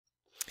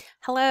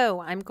Hello,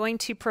 I'm going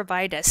to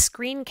provide a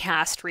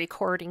screencast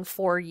recording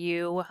for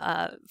you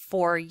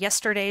for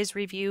yesterday's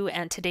review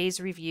and today's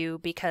review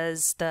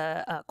because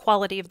the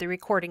quality of the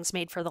recordings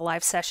made for the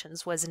live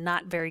sessions was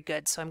not very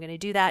good. So I'm going to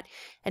do that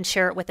and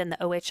share it within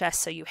the OHS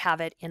so you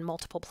have it in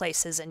multiple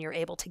places and you're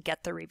able to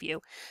get the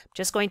review. I'm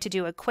just going to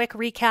do a quick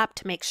recap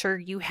to make sure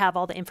you have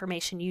all the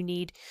information you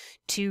need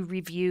to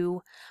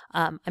review.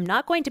 I'm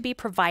not going to be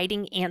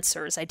providing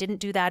answers. I didn't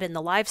do that in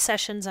the live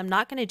sessions. I'm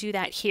not going to do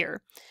that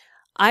here.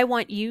 I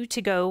want you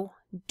to go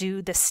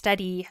do the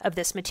study of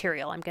this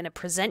material. I'm going to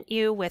present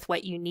you with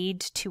what you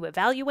need to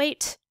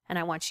evaluate, and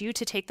I want you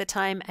to take the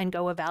time and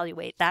go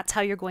evaluate. That's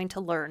how you're going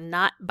to learn,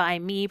 not by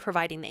me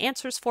providing the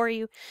answers for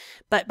you,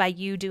 but by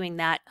you doing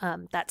that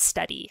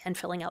study and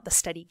filling out the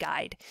study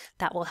guide.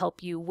 That will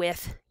help you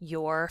with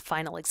your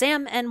final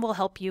exam and will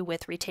help you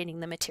with retaining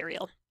the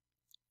material.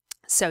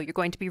 So you're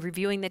going to be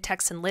reviewing the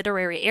texts and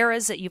literary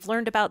eras that you've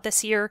learned about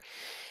this year,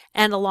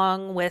 and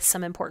along with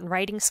some important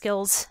writing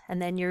skills, and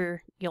then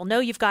you'll know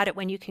you've got it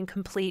when you can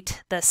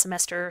complete the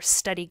semester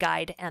study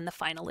guide and the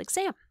final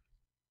exam.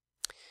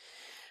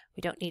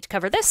 We don't need to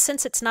cover this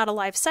since it's not a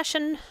live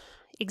session.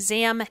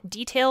 Exam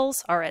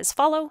details are as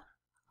follow: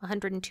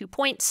 102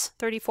 points,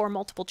 34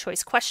 multiple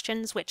choice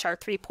questions, which are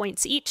 3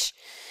 points each.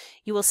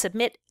 You will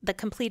submit the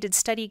completed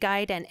study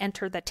guide and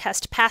enter the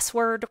test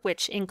password,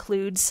 which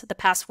includes the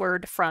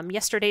password from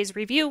yesterday's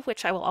review,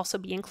 which I will also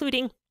be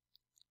including,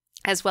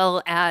 as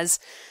well as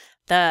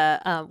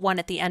the one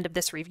at the end of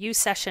this review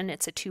session.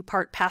 It's a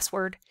 2-part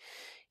password.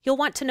 You'll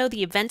want to know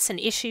the events and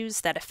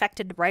issues that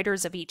affected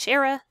writers of each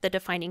era, the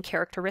defining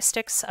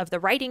characteristics of the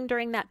writing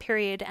during that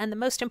period, and the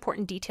most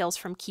important details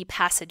from key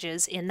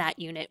passages in that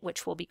unit,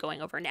 which we'll be going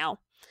over now.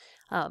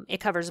 It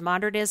covers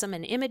modernism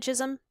and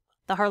imagism,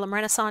 the Harlem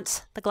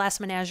Renaissance, the Glass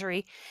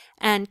Menagerie,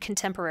 and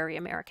contemporary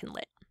American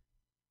lit.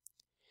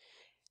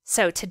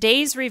 So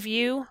today's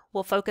review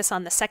will focus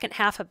on the second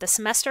half of the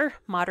semester: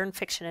 modern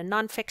fiction and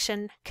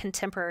nonfiction,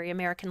 contemporary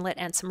American lit,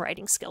 and some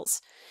writing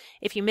skills.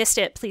 If you missed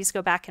it, please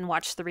go back and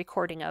watch the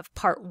recording of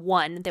part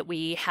 1 that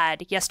we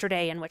had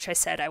yesterday, in which I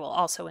said I will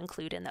also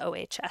include in the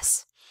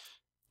OHS.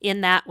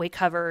 In that, we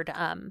covered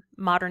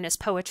modernist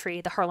poetry,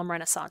 the Harlem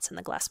Renaissance, and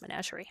the Glass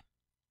Menagerie.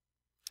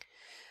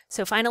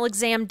 So final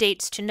exam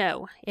dates to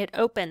know. It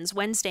opens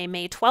Wednesday,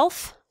 May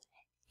 12th.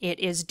 It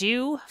is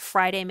due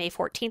Friday, May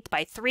 14th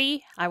by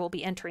 3. I will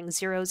be entering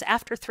zeros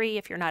after 3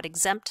 if you're not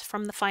exempt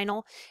from the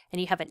final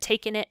and you haven't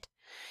taken it.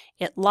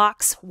 It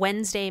locks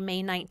Wednesday,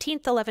 May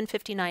 19th,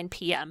 11:59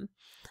 p.m.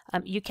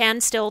 You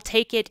can still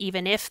take it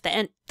even if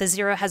the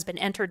zero has been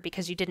entered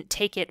because you didn't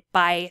take it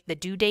by the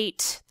due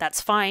date. That's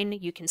fine.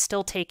 You can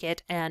still take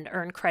it and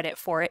earn credit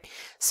for it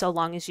so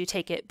long as you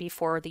take it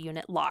before the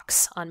unit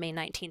locks on May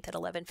 19th at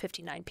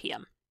 11:59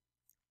 p.m.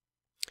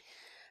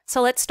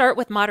 So let's start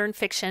with modern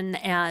fiction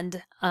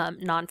and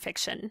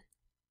nonfiction.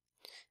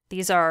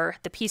 These are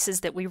the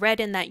pieces that we read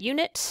in that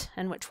unit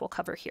and which we'll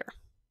cover here.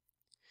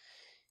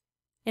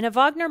 In a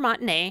Wagner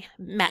matinee,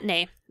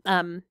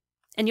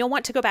 and you'll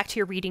want to go back to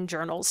your reading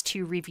journals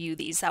to review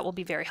these. That will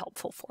be very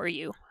helpful for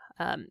you.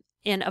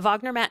 In a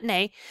Wagner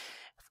matinee,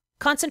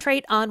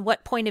 concentrate on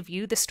what point of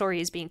view the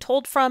story is being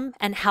told from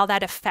and how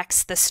that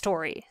affects the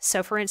story.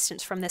 So for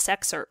instance, from this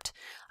excerpt,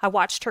 I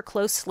watched her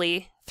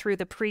closely through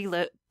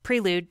the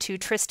prelude to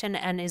Tristan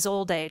and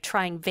Isolde,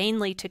 trying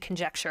vainly to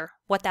conjecture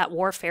what that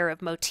warfare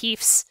of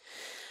motifs,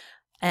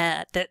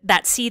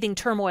 that seething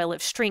turmoil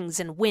of strings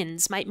and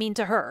winds might mean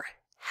to her.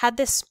 Had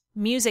this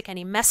music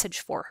any message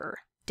for her?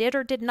 Did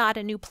or did not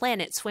a new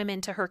planet swim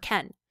into her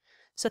ken?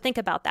 So think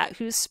about that.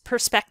 Whose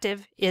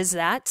perspective is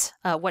that?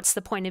 What's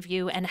the point of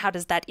view, and how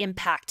does that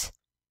impact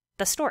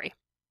the story?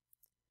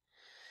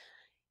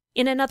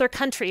 In Another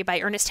Country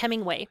by Ernest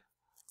Hemingway,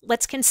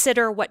 let's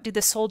consider, what do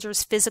the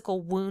soldier's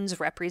physical wounds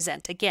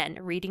represent? Again,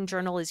 a reading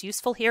journal is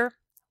useful here.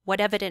 What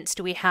evidence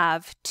do we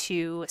have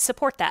to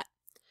support that?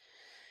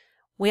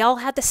 We all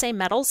had the same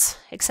medals,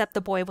 except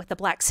the boy with the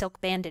black silk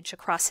bandage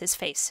across his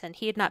face, and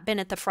he had not been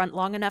at the front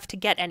long enough to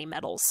get any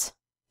medals.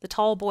 The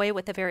tall boy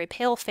with the very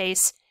pale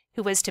face,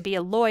 who was to be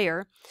a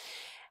lawyer,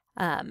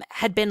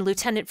 had been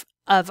lieutenant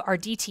of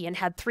Arditi and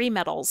had 3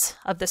 medals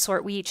of the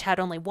sort we each had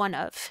only 1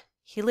 of.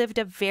 He lived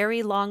a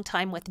very long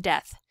time with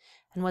death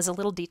and was a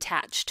little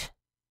detached.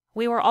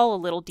 We were all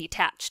a little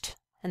detached,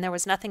 and there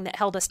was nothing that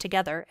held us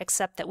together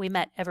except that we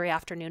met every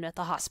afternoon at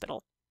the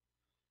hospital.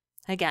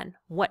 Again,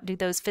 what do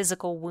those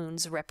physical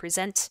wounds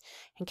represent,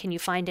 and can you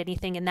find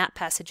anything in that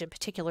passage in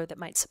particular that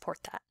might support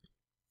that?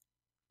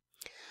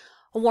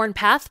 A Worn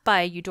Path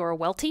by Eudora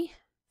Welty.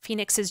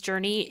 Phoenix's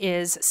journey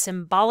is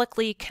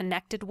symbolically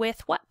connected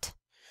with what?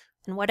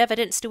 And what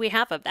evidence do we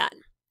have of that?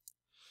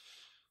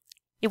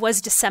 It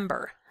was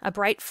December, a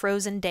bright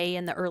frozen day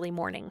in the early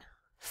morning.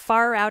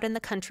 Far out in the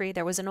country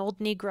there was an old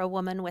Negro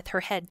woman with her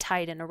head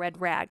tied in a red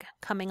rag,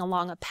 coming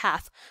along a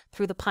path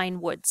through the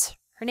pine woods.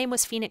 Her name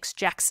was Phoenix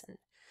Jackson.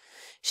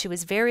 She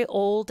was very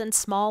old and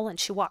small, and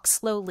she walked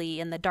slowly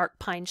in the dark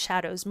pine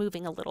shadows,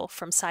 moving a little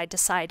from side to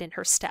side in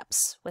her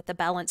steps, with the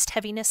balanced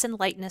heaviness and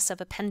lightness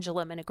of a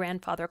pendulum in a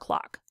grandfather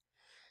clock.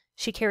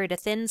 She carried a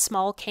thin,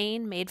 small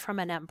cane made from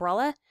an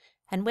umbrella,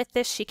 and with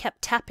this she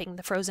kept tapping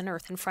the frozen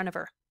earth in front of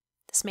her.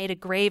 This made a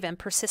grave and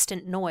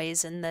persistent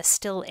noise in the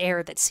still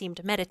air that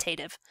seemed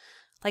meditative,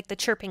 like the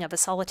chirping of a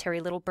solitary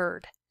little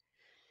bird.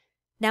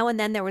 Now and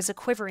then there was a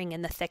quivering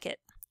in the thicket.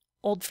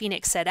 Old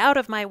Phoenix said, "Out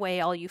of my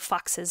way, all you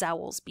foxes,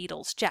 owls,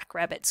 beetles,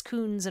 jackrabbits,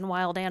 coons, and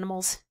wild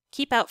animals.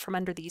 Keep out from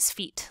under these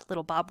feet,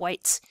 little bob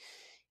whites.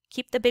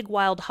 Keep the big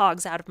wild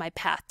hogs out of my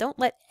path. Don't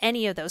let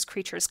any of those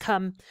creatures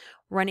come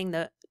running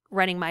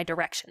my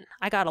direction.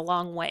 I got a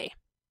long way."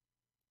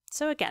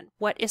 So again,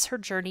 what is her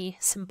journey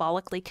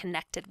symbolically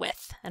connected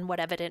with, and what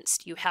evidence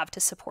do you have to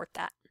support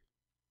that?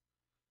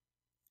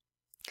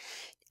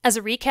 As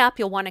a recap,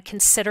 you'll want to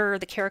consider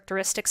the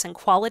characteristics and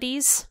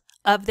qualities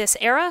of this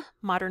era,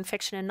 modern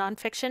fiction and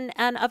nonfiction,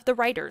 and of the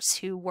writers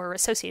who were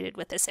associated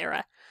with this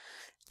era.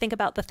 Think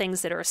about the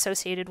things that are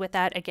associated with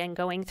that. Again,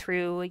 going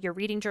through your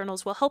reading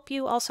journals will help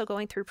you. Also,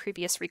 going through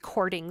previous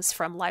recordings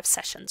from live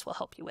sessions will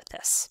help you with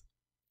this.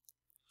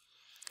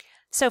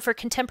 So for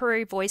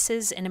contemporary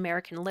voices in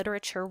American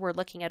literature, we're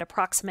looking at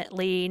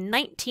approximately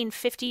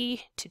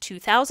 1950 to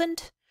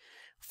 2000,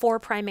 4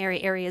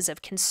 primary areas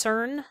of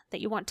concern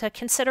that you want to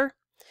consider.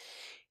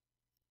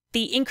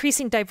 The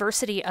increasing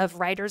diversity of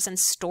writers and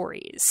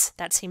stories.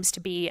 That seems to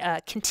be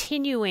a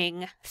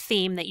continuing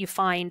theme that you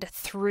find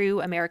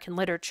through American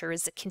literature,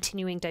 is the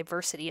continuing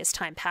diversity as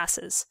time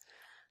passes.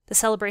 The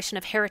celebration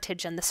of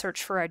heritage and the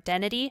search for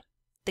identity,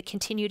 the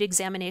continued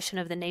examination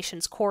of the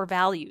nation's core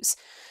values,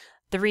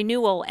 the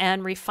renewal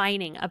and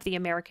refining of the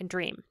American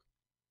dream.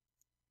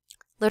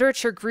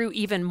 Literature grew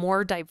even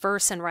more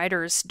diverse, and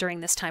writers during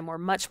this time were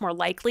much more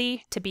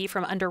likely to be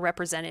from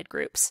underrepresented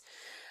groups.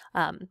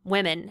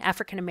 Women,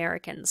 African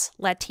Americans,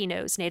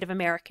 Latinos, Native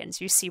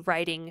Americans, you see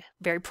writing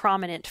very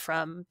prominent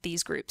from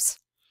these groups.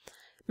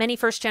 Many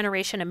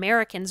first-generation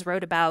Americans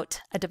wrote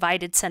about a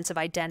divided sense of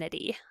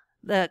identity.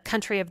 The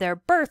country of their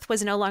birth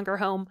was no longer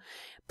home,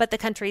 but the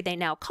country they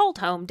now called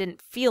home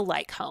didn't feel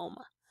like home.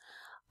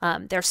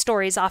 Their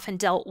stories often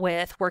dealt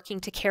with working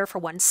to care for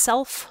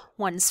oneself,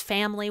 one's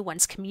family,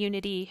 one's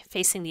community,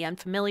 facing the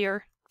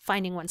unfamiliar,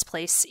 finding one's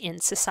place in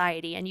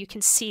society. And you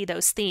can see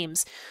those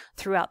themes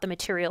throughout the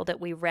material that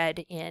we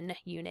read in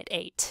Unit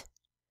 8.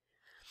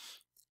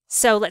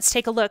 So let's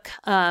take a look.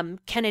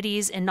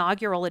 Kennedy's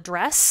inaugural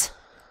address.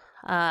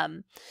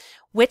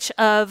 Which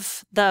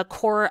of the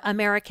core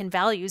American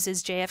values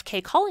is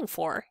JFK calling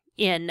for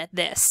in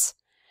this?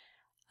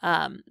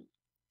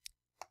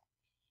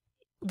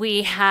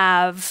 We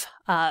have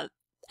an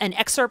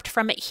excerpt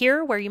from it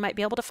here where you might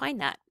be able to find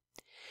that.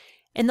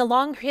 In the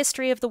long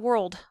history of the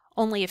world,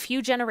 only a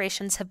few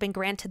generations have been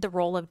granted the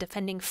role of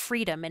defending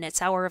freedom in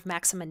its hour of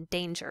maximum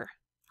danger.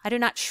 I do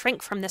not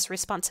shrink from this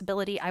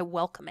responsibility. I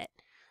welcome it.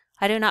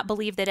 I do not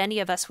believe that any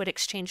of us would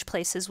exchange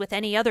places with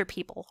any other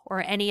people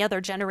or any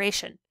other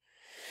generation.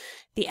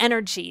 The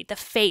energy, the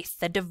faith,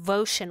 the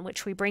devotion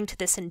which we bring to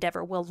this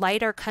endeavor will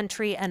light our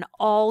country and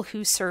all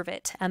who serve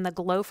it, and the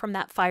glow from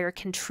that fire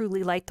can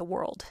truly light the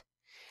world.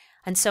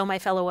 And so, my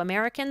fellow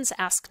Americans,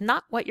 ask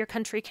not what your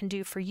country can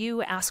do for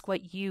you, ask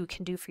what you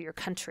can do for your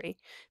country.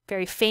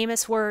 Very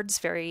famous words,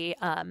 very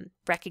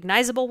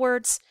recognizable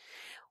words.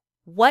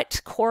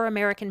 What core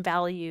American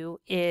value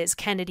is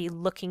Kennedy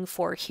looking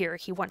for here?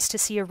 He wants to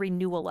see a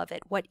renewal of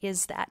it. What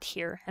is that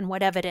here? And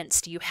what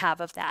evidence do you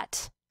have of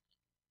that?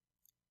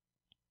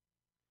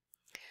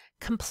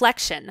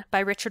 Complexion by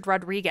Richard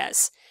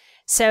Rodriguez.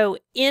 So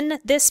in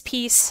this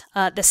piece,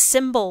 the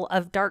symbol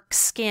of dark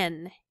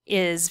skin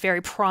is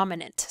very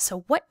prominent.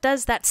 So what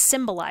does that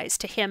symbolize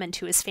to him and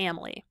to his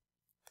family?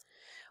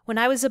 When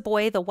I was a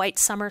boy, the white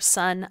summer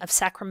sun of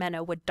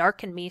Sacramento would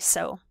darken me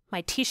so. My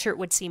t-shirt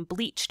would seem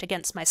bleached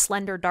against my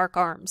slender, dark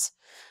arms.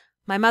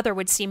 My mother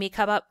would see me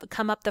come up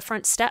the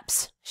front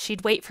steps.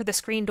 She'd wait for the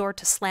screen door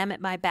to slam at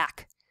my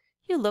back.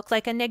 "You look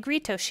like a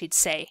negrito," she'd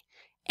say.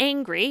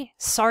 Angry,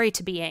 sorry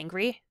to be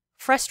angry,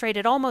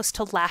 frustrated almost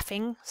to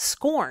laughing,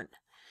 scorn.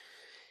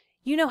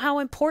 "You know how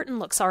important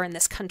looks are in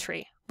this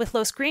country. With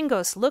Los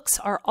Gringos, looks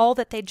are all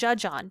that they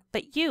judge on.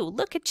 But you,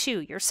 look at you,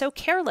 you're so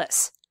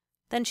careless."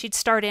 Then she'd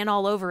start in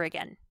all over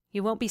again.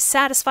 "You won't be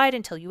satisfied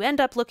until you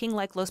end up looking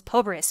like los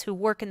pobres who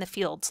work in the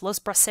fields, los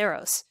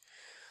braceros."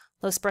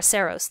 Los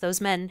braceros, those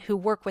men who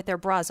work with their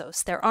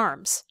brazos, their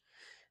arms.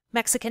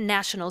 Mexican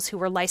nationals who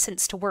were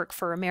licensed to work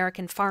for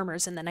American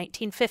farmers in the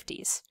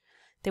 1950s.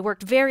 They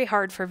worked very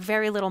hard for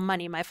very little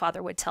money, my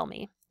father would tell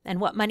me.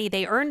 And what money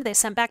they earned, they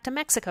sent back to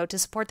Mexico to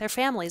support their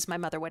families, my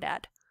mother would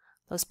add.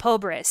 Los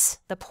pobres,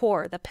 the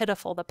poor, the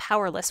pitiful, the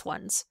powerless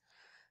ones.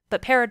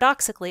 But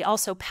paradoxically,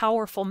 also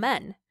powerful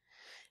men.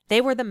 They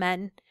were the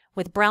men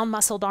with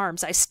brown-muscled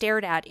arms I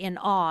stared at in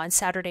awe on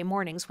Saturday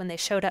mornings when they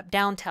showed up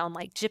downtown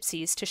like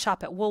gypsies to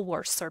shop at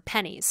Woolworths or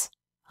Penny's.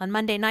 On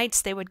Monday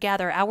nights, they would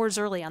gather hours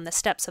early on the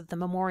steps of the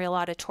Memorial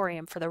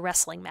Auditorium for the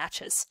wrestling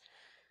matches.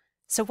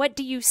 So what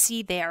do you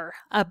see there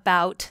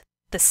about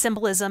the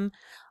symbolism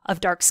of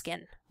dark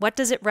skin? What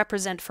does it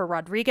represent for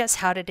Rodriguez?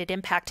 How did it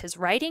impact his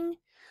writing?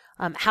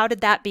 How did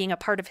that being a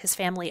part of his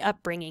family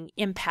upbringing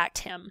impact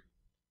him?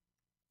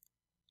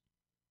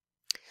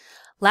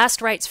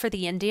 Last Rites for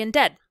the Indian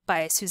Dead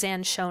by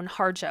Suzanne Schoen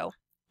Harjo.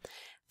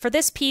 For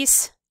this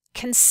piece,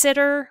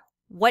 consider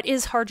what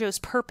is Harjo's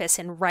purpose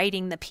in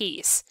writing the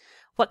piece.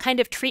 What kind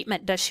of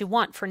treatment does she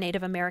want for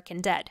Native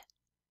American dead?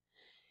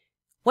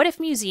 What if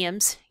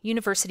museums,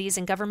 universities,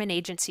 and government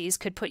agencies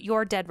could put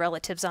your dead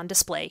relatives on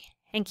display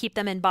and keep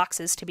them in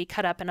boxes to be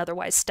cut up and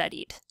otherwise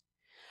studied?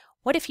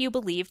 What if you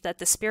believed that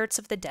the spirits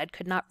of the dead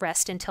could not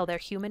rest until their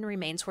human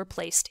remains were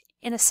placed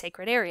in a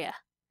sacred area?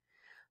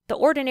 The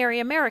ordinary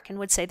American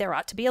would say there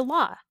ought to be a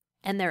law,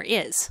 and there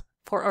is,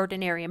 for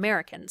ordinary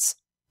Americans.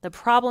 The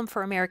problem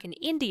for American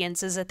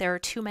Indians is that there are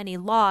too many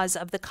laws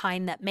of the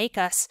kind that make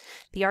us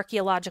the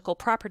archaeological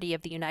property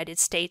of the United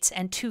States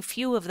and too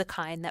few of the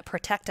kind that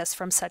protect us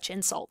from such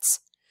insults.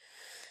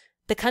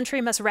 The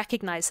country must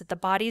recognize that the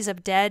bodies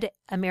of dead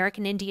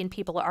American Indian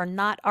people are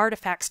not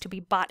artifacts to be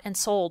bought and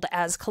sold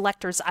as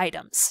collector's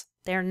items.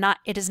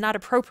 It is not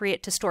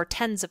appropriate to store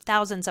tens of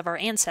thousands of our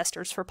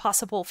ancestors for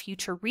possible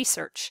future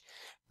research.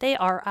 They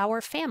are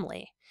our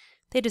family.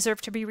 They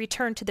deserve to be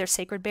returned to their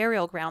sacred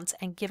burial grounds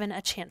and given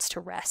a chance to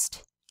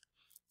rest.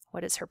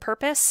 What is her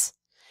purpose?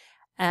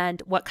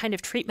 And what kind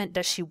of treatment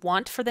does she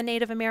want for the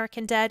Native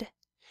American dead?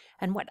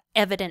 And what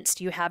evidence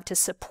do you have to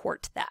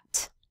support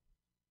that?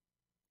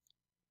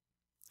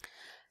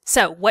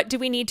 So, what do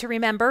we need to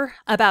remember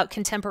about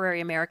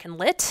contemporary American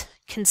Lit?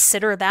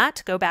 Consider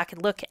that. Go back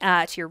and look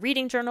at your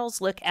reading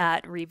journals, look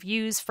at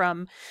reviews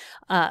from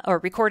or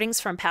recordings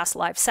from past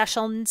live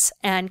sessions,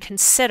 and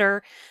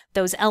consider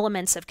those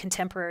elements of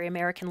contemporary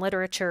American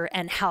literature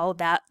and how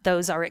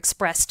those are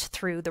expressed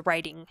through the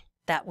writing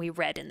that we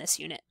read in this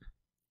unit.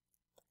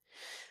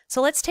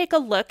 So let's take a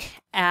look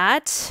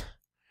at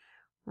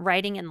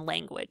writing and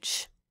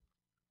language.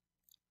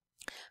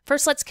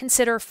 First, let's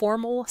consider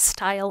formal,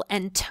 style,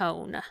 and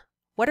tone.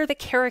 What are the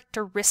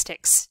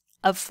characteristics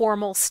of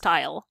formal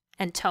style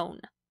and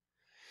tone?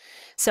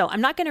 So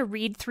I'm not going to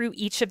read through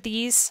each of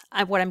these.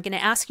 What I'm going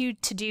to ask you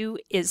to do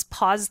is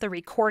pause the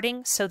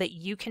recording so that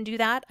you can do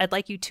that. I'd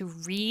like you to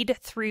read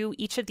through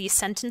each of these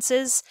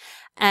sentences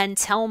and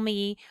tell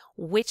me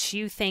which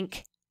you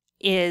think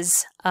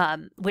is,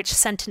 which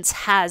sentence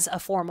has a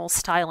formal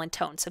style and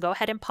tone. So go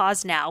ahead and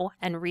pause now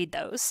and read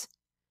those.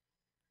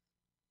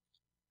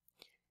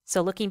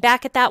 So looking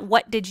back at that,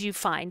 what did you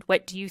find?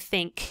 What do you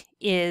think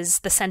is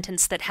the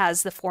sentence that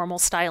has the formal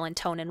style and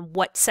tone, and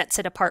what sets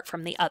it apart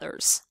from the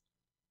others?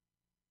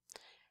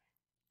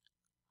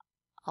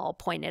 I'll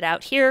point it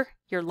out here.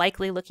 You're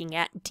likely looking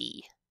at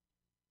D.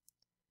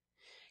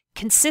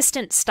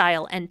 Consistent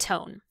style and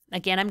tone.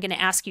 Again, I'm going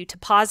to ask you to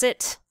pause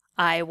it.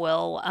 I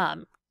will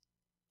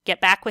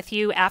get back with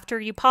you after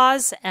you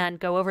pause and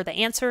go over the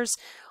answers.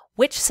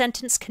 Which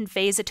sentence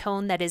conveys a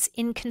tone that is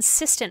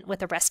inconsistent with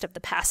the rest of the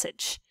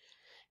passage?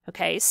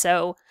 Okay,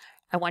 so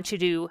I want you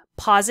to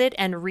pause it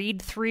and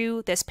read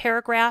through this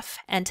paragraph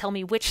and tell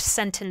me which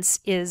sentence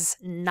is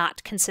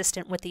not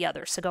consistent with the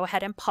other. So go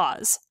ahead and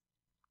pause.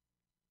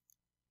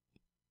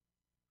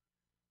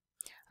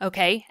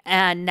 Okay,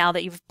 and now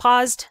that you've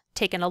paused,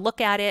 taken a look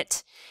at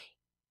it,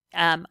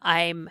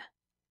 I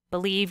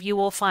believe you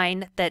will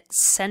find that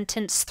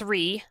sentence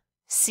 3,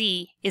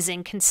 C, is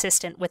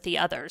inconsistent with the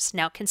others.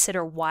 Now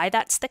consider why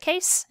that's the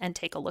case and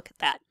take a look at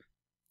that.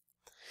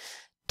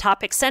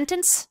 Topic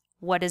sentence.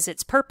 What is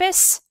its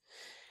purpose?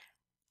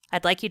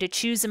 I'd like you to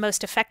choose the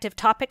most effective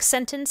topic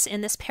sentence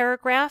in this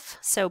paragraph,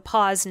 so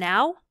pause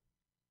now.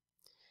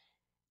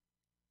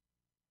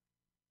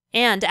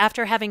 And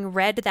after having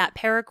read that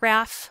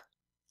paragraph,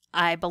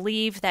 I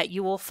believe that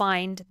you will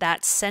find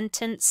that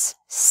sentence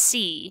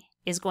C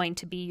is going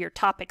to be your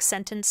topic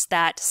sentence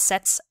that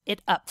sets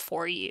it up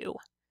for you.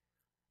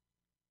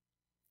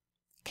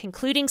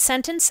 Concluding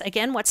sentence.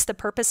 Again, what's the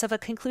purpose of a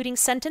concluding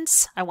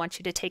sentence? I want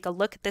you to take a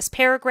look at this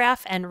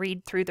paragraph and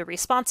read through the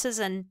responses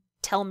and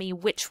tell me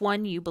which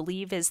one you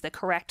believe is the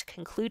correct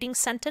concluding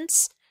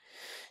sentence.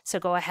 So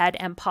go ahead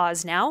and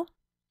pause now.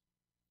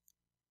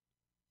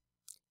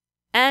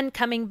 And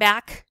coming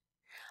back,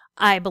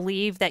 I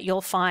believe that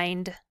you'll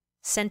find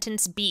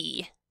sentence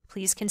B.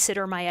 Please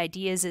consider my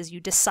ideas as you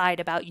decide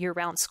about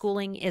year-round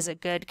schooling is a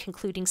good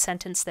concluding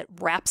sentence that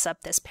wraps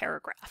up this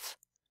paragraph.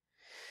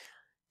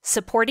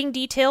 Supporting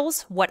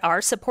details. What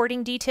are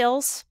supporting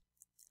details?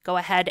 Go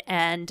ahead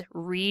and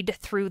read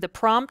through the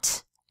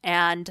prompt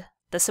and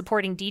the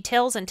supporting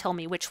details and tell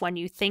me which one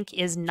you think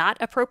is not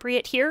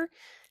appropriate here.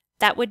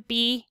 That would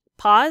be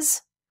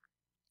pause.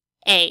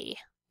 A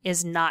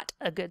is not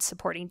a good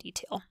supporting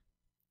detail.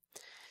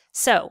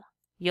 So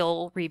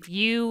you'll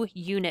review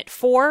Unit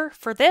 4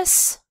 for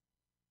this.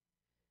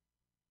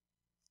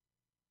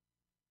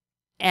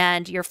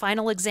 And your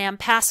final exam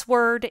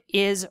password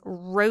is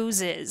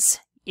roses.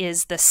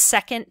 Is the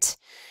second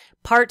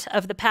part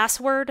of the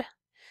password.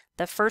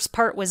 The first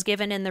part was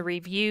given in the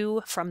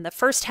review from the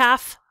first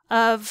half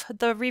of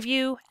the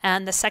review,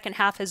 and the second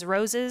half is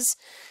roses.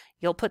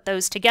 You'll put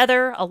those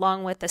together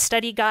along with the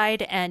study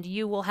guide, and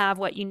you will have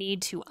what you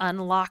need to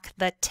unlock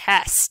the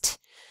test.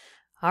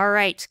 All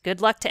right,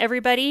 good luck to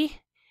everybody.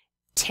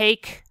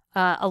 Take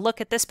a look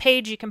at this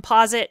page. You can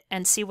pause it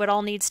and see what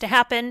all needs to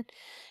happen.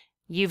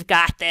 You've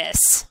got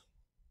this.